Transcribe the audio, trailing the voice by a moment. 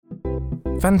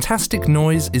Fantastic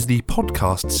Noise is the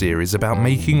podcast series about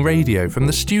making radio from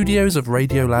the studios of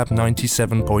Radiolab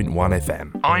 97.1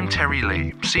 FM. I'm Terry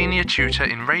Lee, Senior Tutor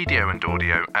in Radio and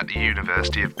Audio at the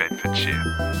University of Bedfordshire.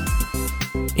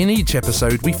 In each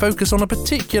episode, we focus on a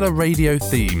particular radio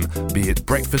theme, be it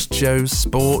breakfast shows,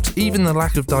 sport, even the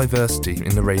lack of diversity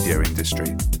in the radio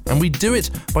industry. And we do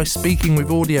it by speaking with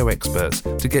audio experts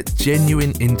to get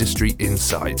genuine industry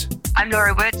insight. I'm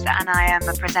Laura Woods and I am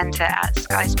a presenter at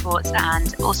Sky Sports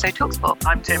and also TalkSport.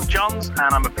 I'm Tim Johns and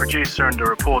I'm a producer and a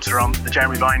reporter on The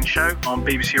Jeremy Vine Show on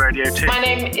BBC Radio 2. My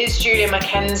name is Julia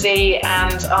Mackenzie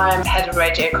and I'm head of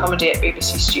radio comedy at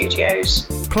BBC Studios.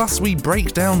 Plus, we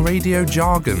break down radio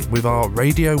jargon with our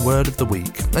radio word of the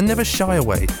week and never shy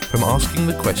away from asking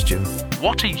the question,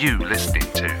 what are you listening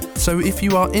to? So if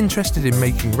you are interested in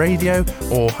making radio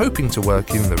or hoping to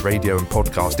work in the radio and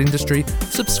podcast industry,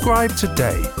 subscribe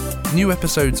today. New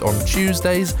episodes on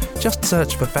Tuesdays. Just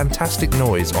search for Fantastic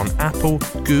Noise on Apple,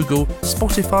 Google,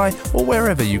 Spotify or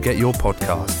wherever you get your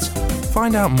podcasts.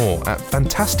 Find out more at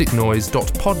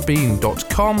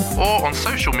fantasticnoise.podbean.com or on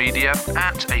social media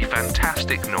at A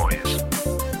Fantastic Noise.